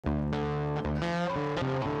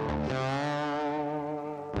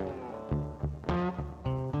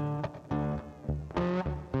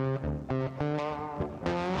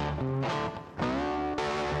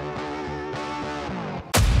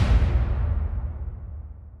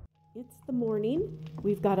It's the morning.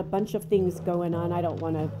 We've got a bunch of things going on. I don't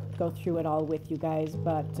want to go through it all with you guys,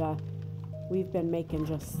 but we've been making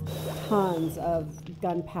just tons of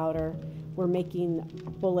gunpowder. We're making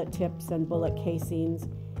bullet tips and bullet casings,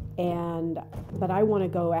 but I want to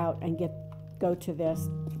go out and do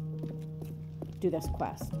this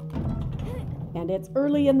quest. And it's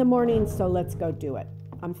early in the morning, so let's go do it.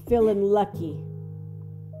 I'm feeling lucky.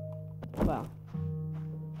 Well,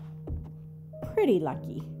 pretty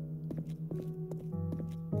lucky.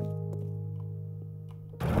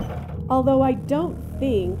 Although I don't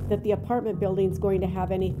think that the apartment building's going to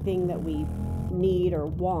have anything that we need or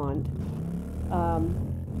want.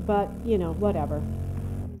 But, you know, whatever.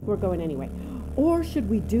 We're going anyway. Or should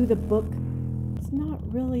we do the book? It's not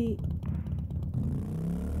really...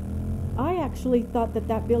 I actually thought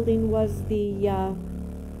that building was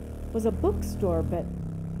was a bookstore, but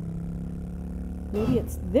maybe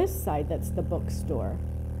it's this side that's the bookstore.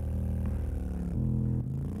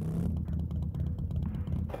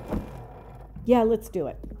 Yeah, let's do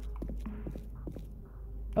it.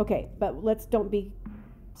 Okay, but don't be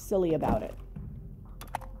silly about it.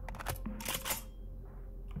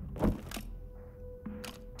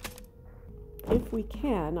 If we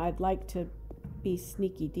can, I'd like to be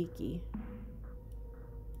sneaky deaky.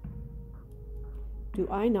 Do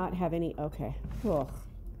I not have any? Okay. Ugh.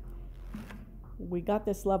 We got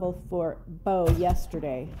this level for bow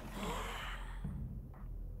yesterday.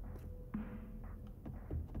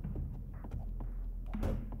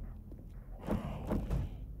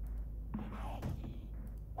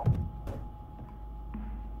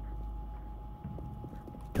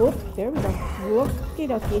 Oop, there we go. Okie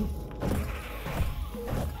dokie.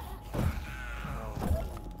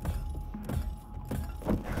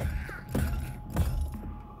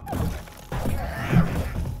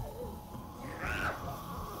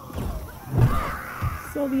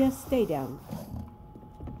 Sylvia, stay down.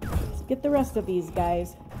 Let's get the rest of these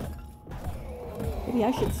guys. Maybe I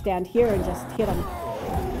should stand here and just hit them.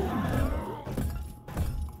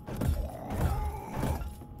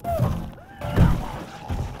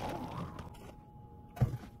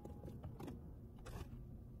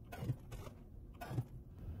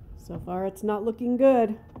 So far, it's not looking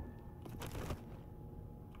good.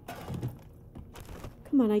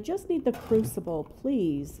 Come on, I just need the crucible,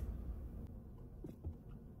 please.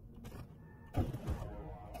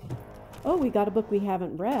 Oh, we got a book we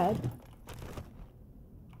haven't read.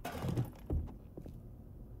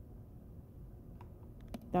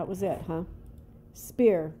 That was it, huh?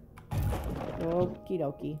 Spear. Okie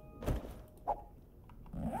dokie.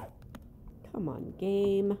 Come on,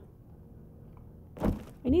 game.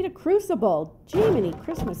 I need a crucible. Jiminy,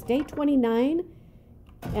 Christmas Day 29.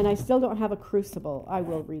 And I still don't have a crucible. I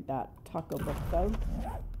will read that taco book, though.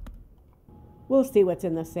 We'll see what's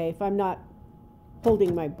in the safe. I'm not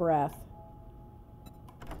holding my breath.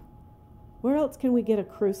 Where else can we get a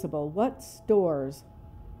crucible? What stores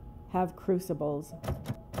have crucibles?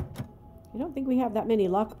 I don't think we have that many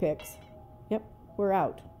lockpicks. Yep, we're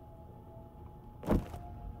out.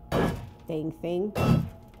 Dang thing.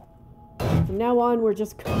 From now on, we're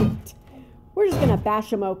just gonna bash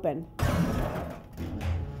them open.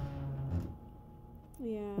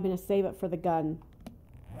 Yeah. I'm gonna save it for the gun.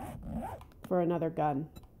 For another gun.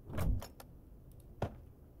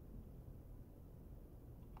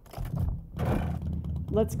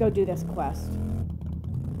 Let's go do this quest.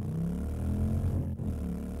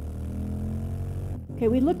 Okay,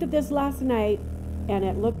 we looked at this last night, and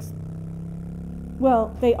it looks...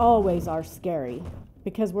 Well, they always are scary,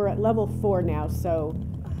 because we're at level 4 now, so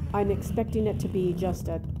I'm expecting it to be just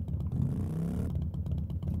a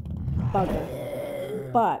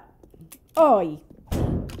bugger. But, oi!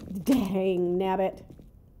 Dang nabbit.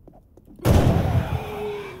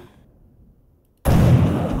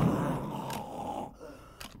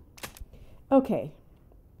 Okay.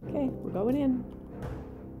 Okay, we're going in.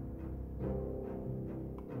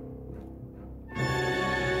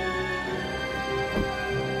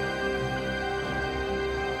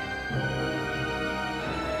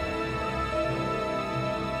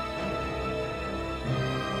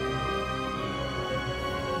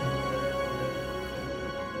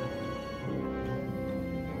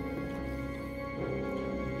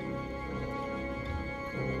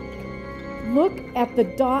 Look at the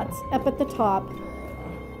dots up at the top.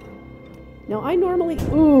 Now I normally...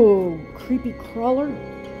 Ooh, creepy crawler.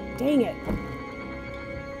 Dang it.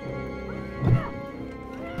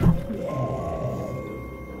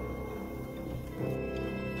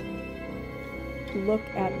 Look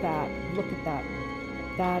at that. Look at that.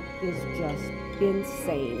 That is just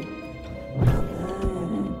insane.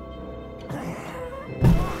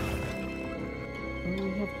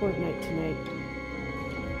 horde night tonight.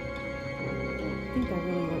 I think I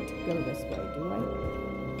really want to go this way, do I?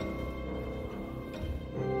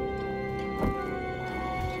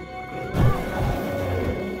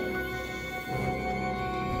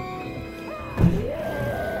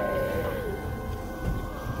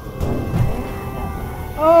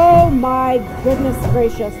 Oh my goodness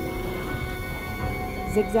gracious.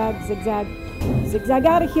 Zigzag, zigzag, zigzag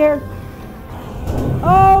out of here.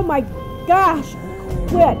 Oh my gosh.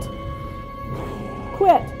 Quit.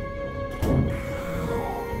 Quit.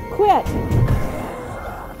 Quit.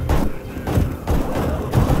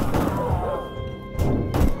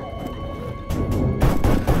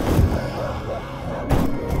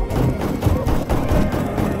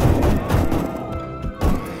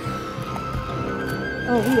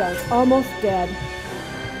 Oh, we are almost dead.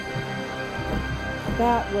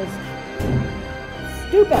 That was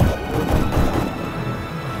stupid.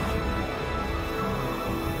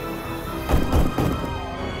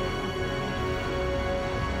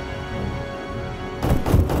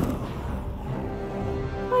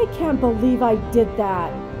 I can't believe I did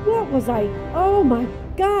that. What was I? Oh my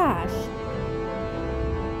gosh.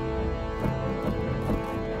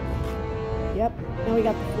 Yep, now we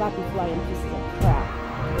got the flappy flying pieces of crap.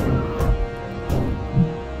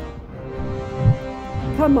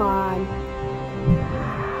 Come on.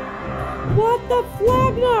 What the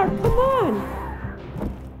flagnar? Come on.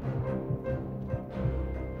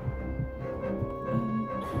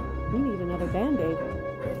 We need another band-aid.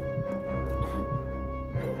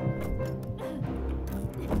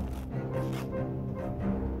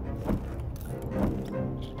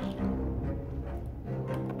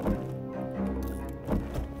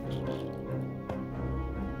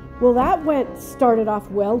 Well, that started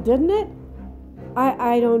off well, didn't it?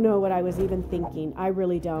 I don't know what I was even thinking. I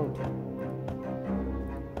really don't.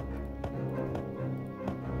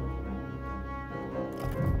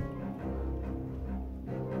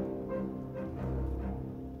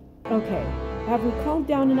 Okay, have we calmed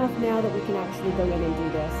down enough now that we can actually go in and do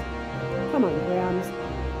this? Come on, Grams.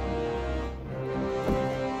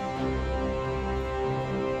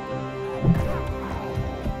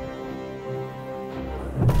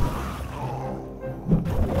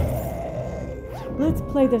 Let's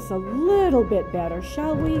play this a little bit better,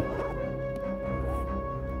 shall we?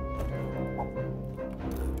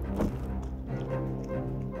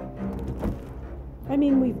 I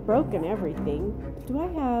mean, we've broken everything. Do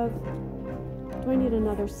I need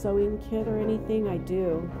another sewing kit or anything? I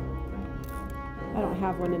do. I don't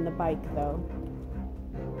have one in the bike, though.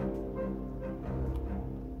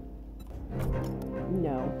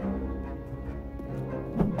 No.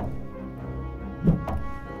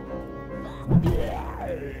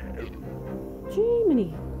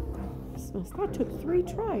 Jiminy. That took 3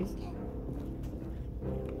 tries.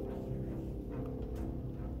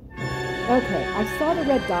 Okay, I saw the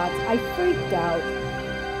red dots. I freaked out.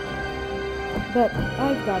 But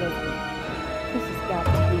I've got to... This has got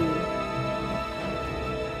to be...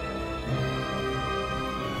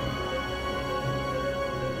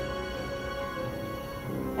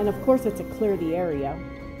 And of course it's a clear the area.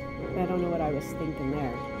 I don't know what I was thinking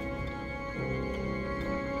there.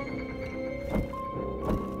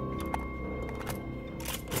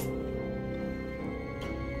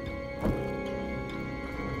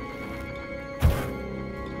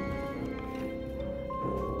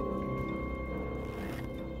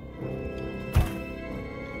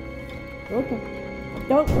 Okay.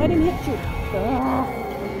 Don't let him hit you. Ugh.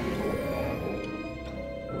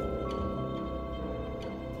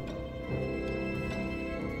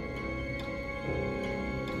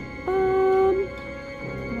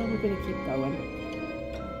 Well, we're gonna keep going.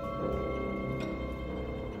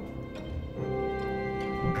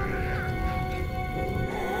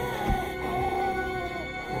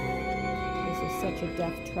 This is such a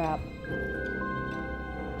death trap.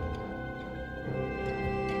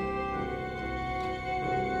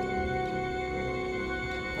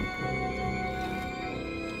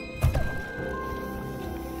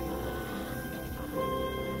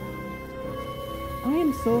 I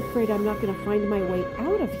am so afraid I'm not going to find my way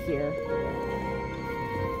out of here.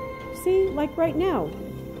 See, like right now.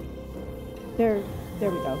 There we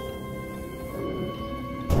go.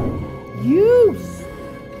 You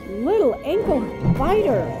little ankle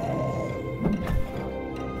biter.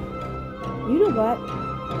 You know what?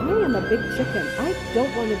 I am a big chicken. I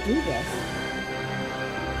don't want to do this.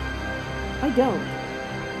 I don't.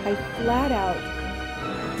 I flat out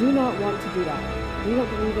do not want to do that. We don't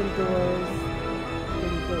believe in doors.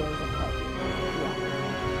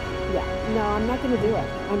 Yeah, no, I'm not going to do it.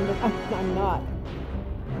 I'm not.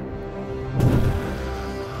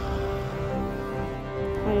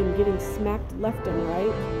 I am getting smacked left and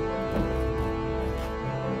right.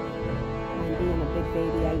 I'm being a big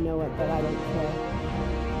baby, I know it, but I don't care.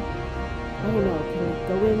 I don't know, can we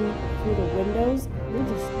go in through the windows? We'll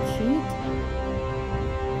just cheat?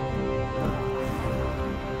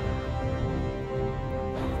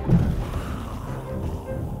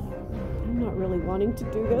 I'm not really wanting to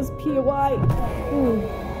do this, POI.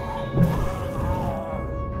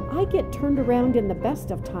 I get turned around in the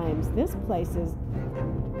best of times. This place is...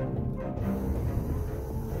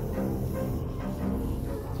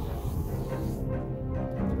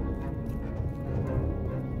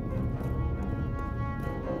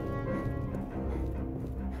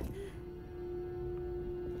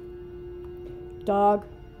 Dog.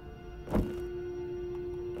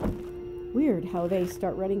 Weird how they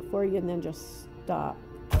start running for you and then just stop.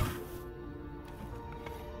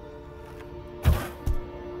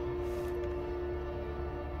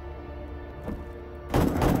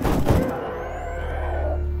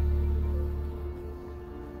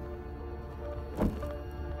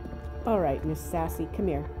 All right, Miss Sassy, come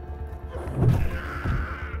here.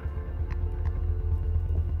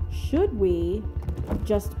 Should we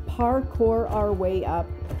just parkour our way up?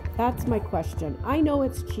 That's my question. I know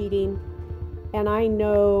it's cheating, and I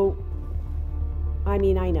know,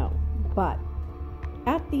 but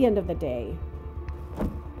at the end of the day,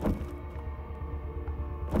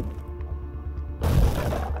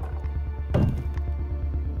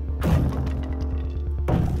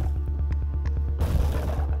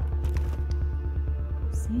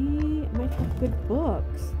 see, it might have good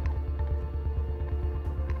books.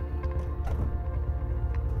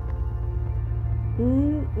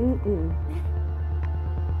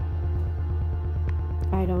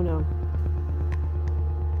 I don't know.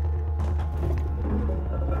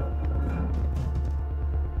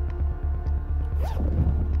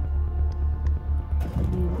 I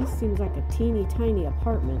mean, this seems like a teeny tiny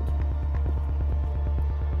apartment.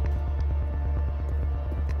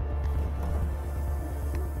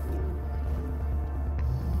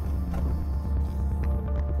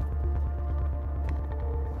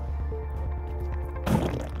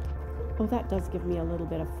 Oh, that does give me a little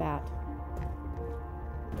bit of fat.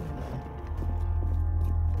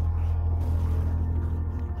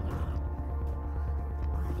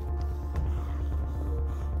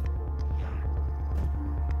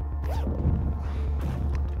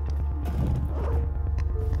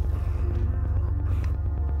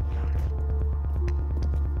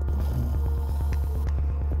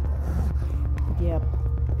 Yep.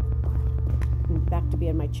 I'm back to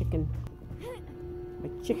being my chicken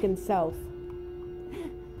self.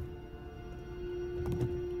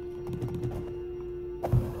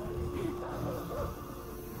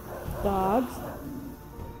 Dogs.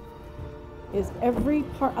 Is every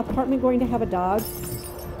apartment going to have a dog?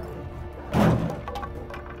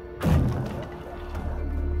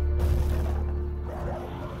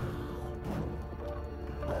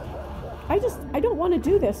 I don't want to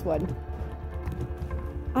do this one.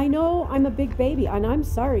 I know I'm a big baby, and I'm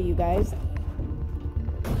sorry, you guys.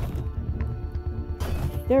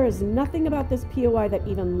 There is nothing about this POI that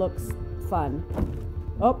even looks fun.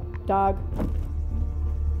 Oh, dog.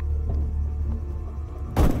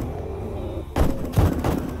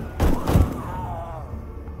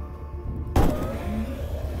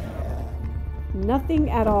 Nothing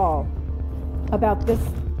at all about this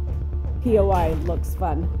POI looks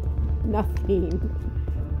fun. Nothing.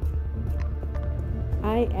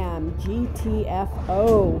 I am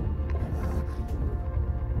GTFO.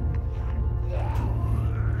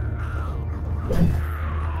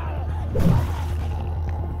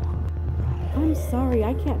 I'm sorry,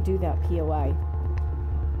 I can't do that POI.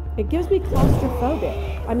 It gives me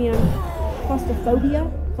claustrophobic. I mean,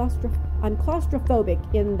 claustrophobia? I'm claustrophobic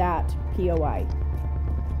in that POI.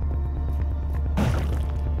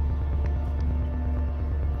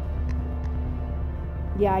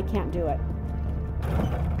 Yeah, I can't do it.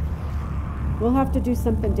 We'll have to do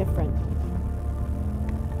something different.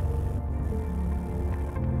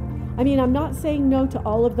 I mean, I'm not saying no to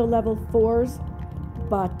all of the level 4s,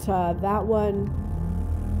 but that one,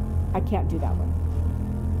 I can't do that one.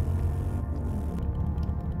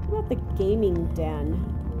 What about the gaming den?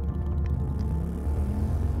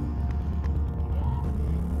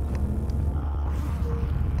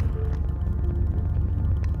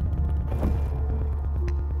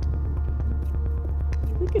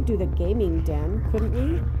 We could do the gaming den, couldn't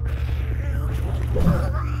we?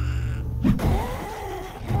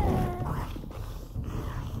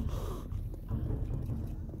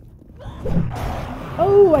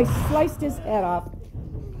 Oh, I sliced his head off.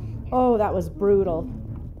 Oh, that was brutal.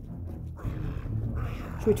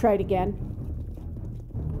 Should we try it again?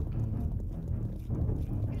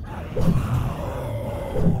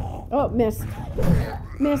 Oh, missed.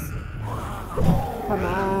 Missed. Come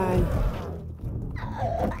on.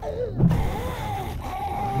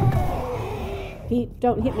 Pete,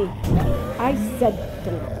 don't hit me. I said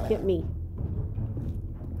don't hit me.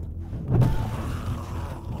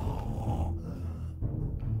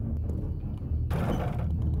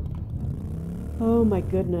 Oh my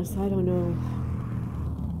goodness, I don't know.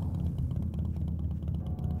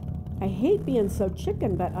 I hate being so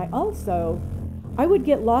chicken, but I would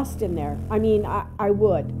get lost in there. I mean, I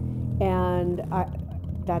would. And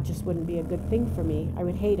that just wouldn't be a good thing for me. I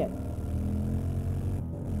would hate it.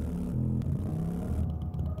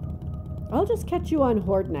 I'll just catch you on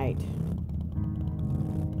Horde Night.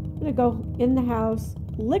 I'm gonna go in the house,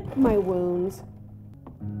 lick my wounds.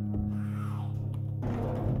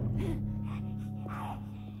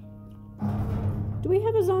 Do we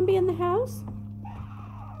have a zombie in the house?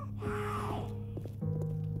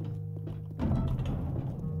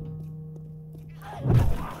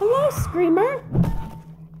 Hello, Screamer!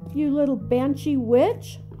 You little banshee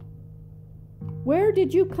witch. Where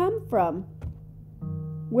did you come from?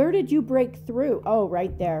 Where did you break through? Oh,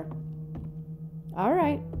 right there. All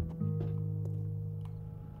right.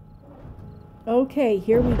 Okay,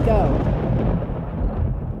 here we go.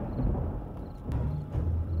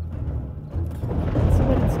 Let's see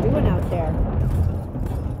what it's doing out there.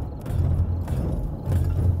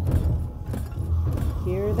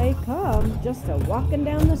 Here they come, just a walking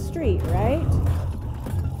down the street, right?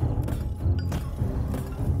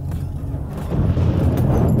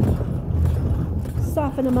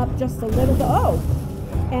 Soften him up just a little bit. Oh,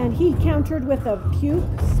 and he countered with a puke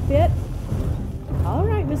spit. All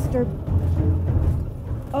right, mister.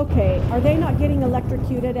 Okay, are they not getting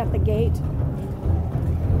electrocuted at the gate?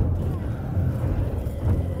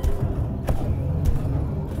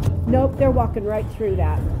 Nope, they're walking right through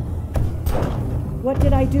that. What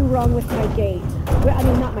did I do wrong with my gate? Well, I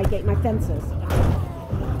mean, not my gate, my fences.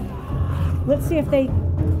 Let's see if they...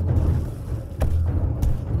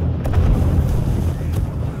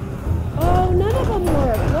 Oh, none of them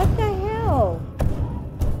work. What the hell?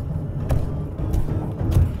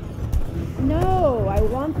 No, I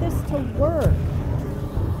want this to work.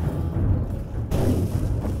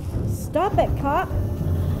 Stop it, cop.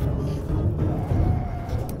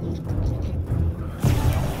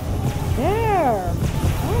 There.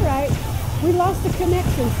 All right. We lost a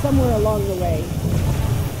connection somewhere along the way.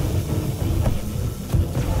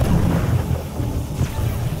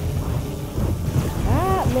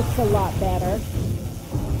 That looks a lot better.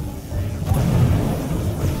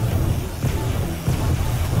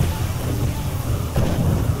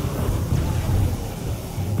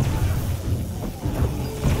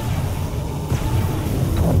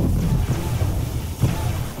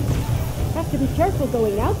 Have to be careful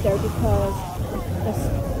going out there because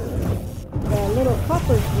the little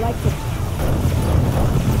coppers like to...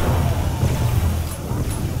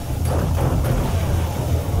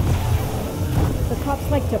 The cops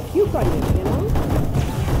like to puke on you, you know?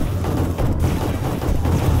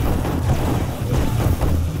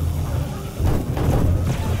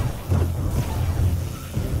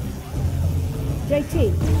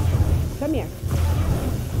 JT, come here.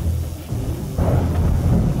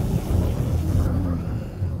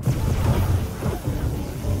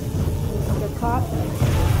 Mr. Cop.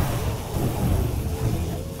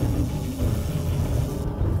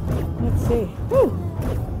 Let's see. Whew.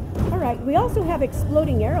 All right, we also have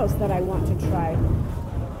exploding arrows that I want to try.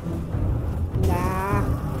 Nah.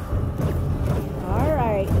 All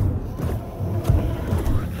right.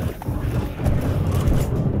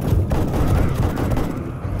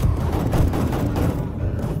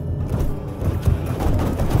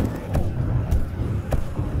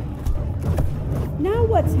 Now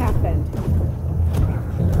what's happened?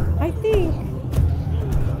 I think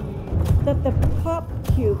that the pop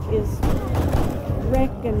puke is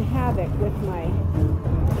wrecking havoc with my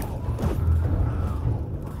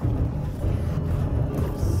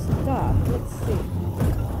stuff. Let's see.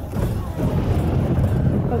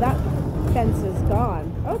 Oh, that fence is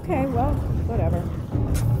gone. Okay, well, whatever.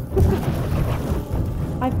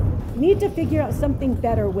 I need to figure out something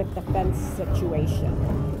better with the fence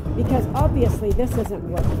situation because obviously this isn't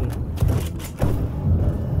working.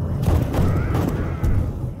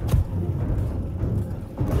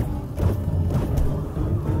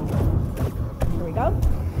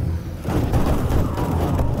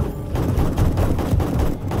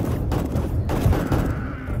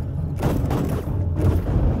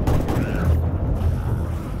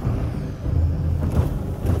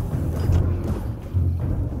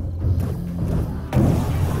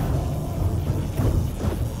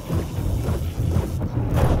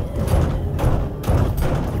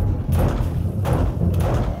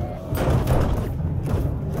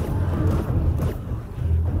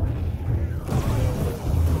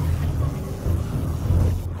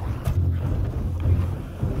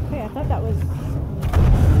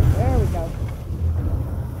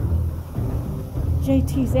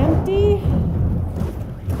 JT's empty.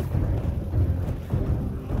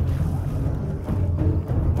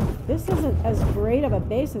 This isn't as great of a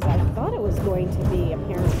base as I thought it was going to be,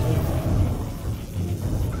 apparently.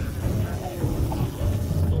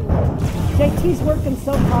 JT's working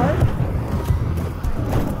so hard.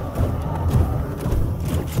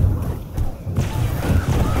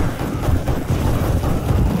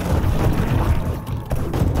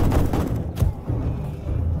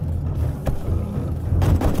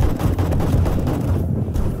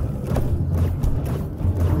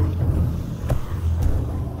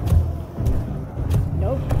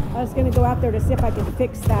 I was going to go out there to see if I could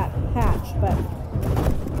fix that hatch, but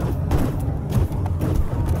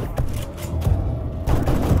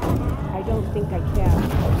I don't think I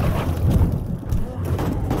can.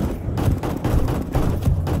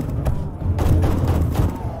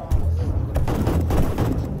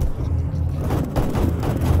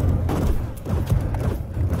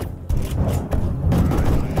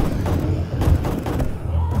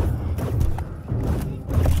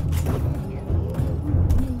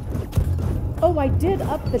 Oh, I did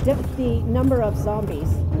up the number of zombies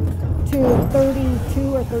to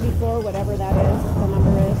 32 or 34, whatever that is, the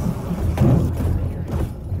number is.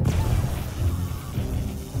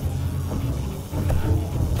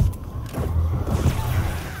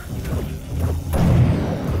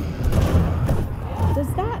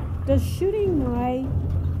 Does shooting my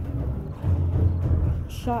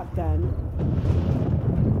shotgun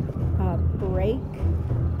break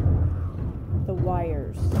the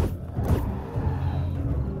wires?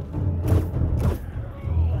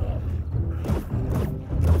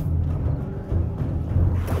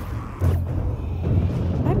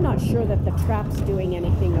 I'm not sure that the trap's doing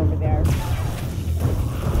anything over there.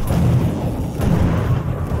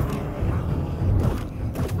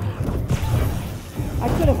 I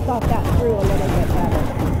could have thought that through a little bit better.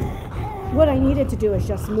 What I needed to do is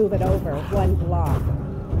just move it over one block.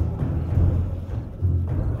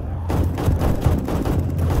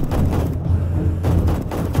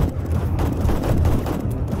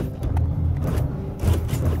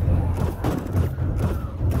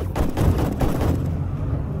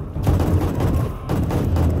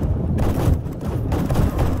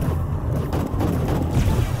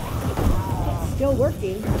 It's still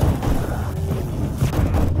working.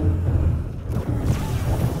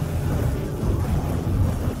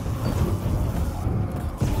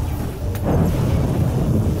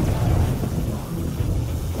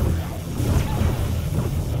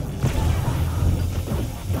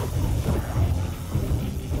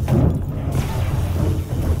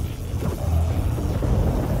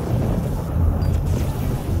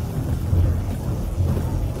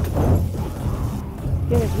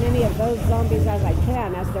 Get as many of those zombies as I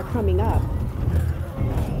can as they're coming up.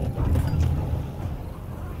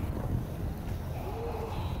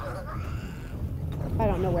 I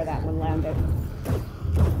don't know where that one landed.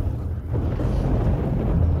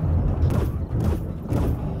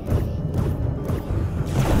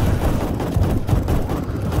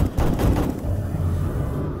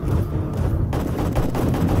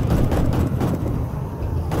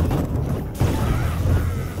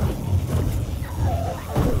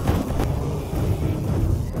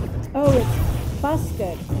 Oh, it's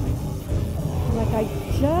busted. Like I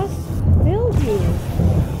just filled you.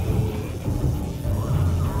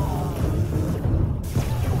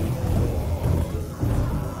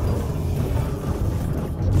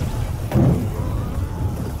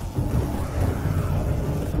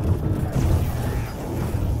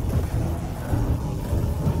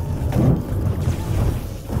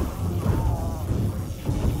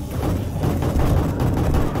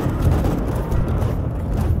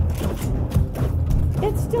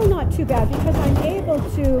 It's still not too bad because I'm able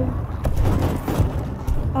to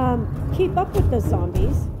keep up with the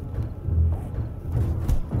zombies.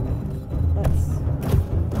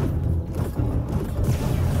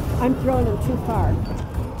 I'm throwing them too far.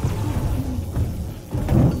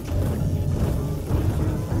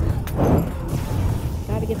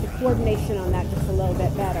 Got to get the coordination on that just a little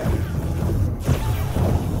bit better.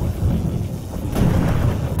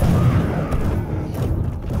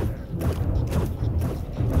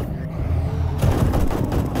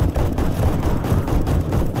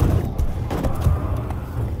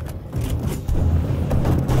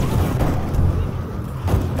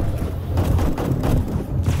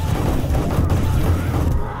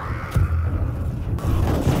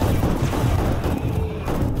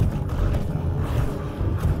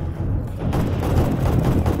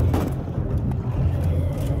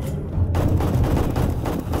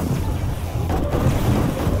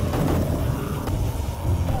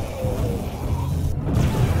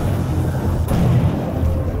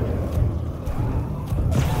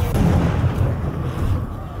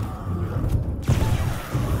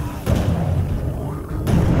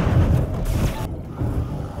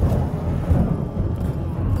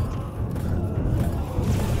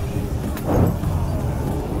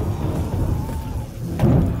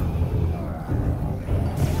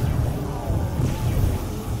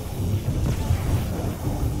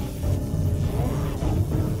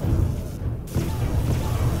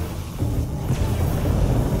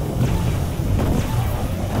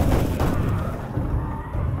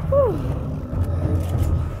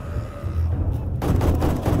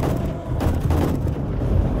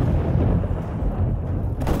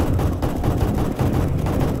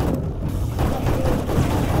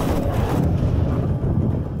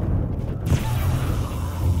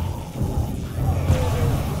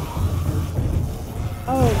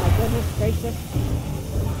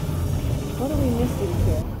 What are we missing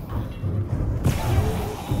here?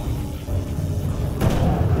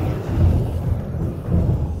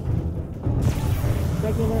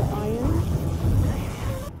 Regular iron.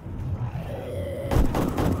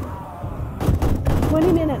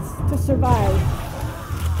 20 minutes to survive.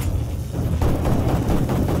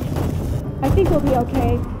 I think we'll be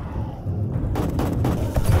okay.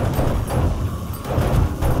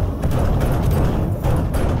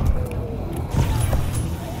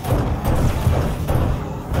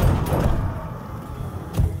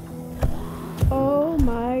 Oh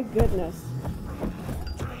my goodness.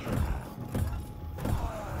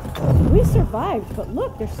 We survived, but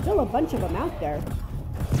look, there's still a bunch of them out there.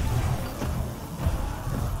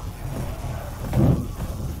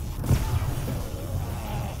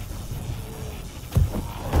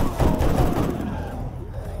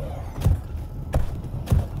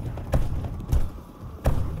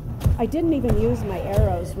 I didn't even use my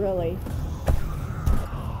arrows, really.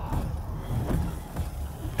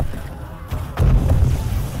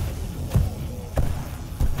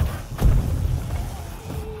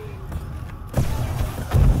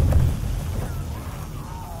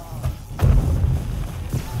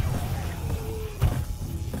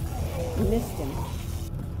 Missed him.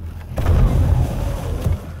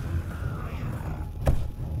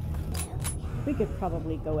 We could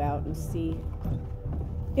probably go out and see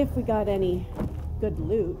if we got any good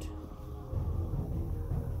loot.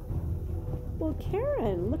 Well,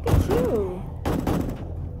 Karen, look at you.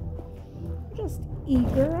 You're just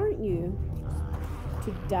eager, aren't you,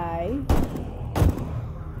 to die?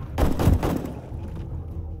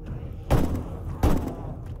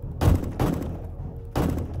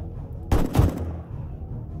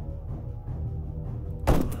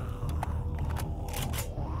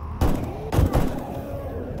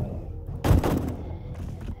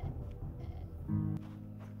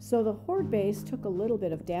 So the horde base took a little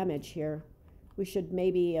bit of damage here. We should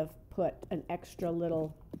maybe have put an extra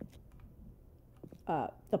little,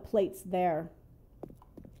 the plates there.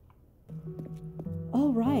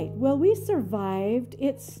 All right, well, we survived.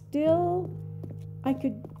 It's still, I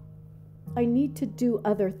need to do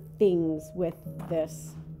other things with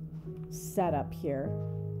this setup here.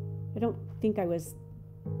 I don't think I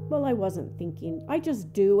wasn't thinking. I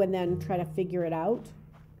just do and then try to figure it out.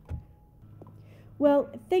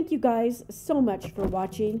 Well, thank you guys so much for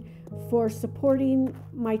watching, for supporting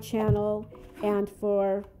my channel, and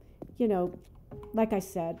for, you know, like I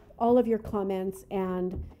said, all of your comments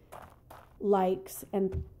and likes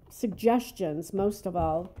and suggestions, most of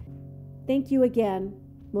all. Thank you again.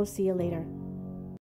 We'll see you later.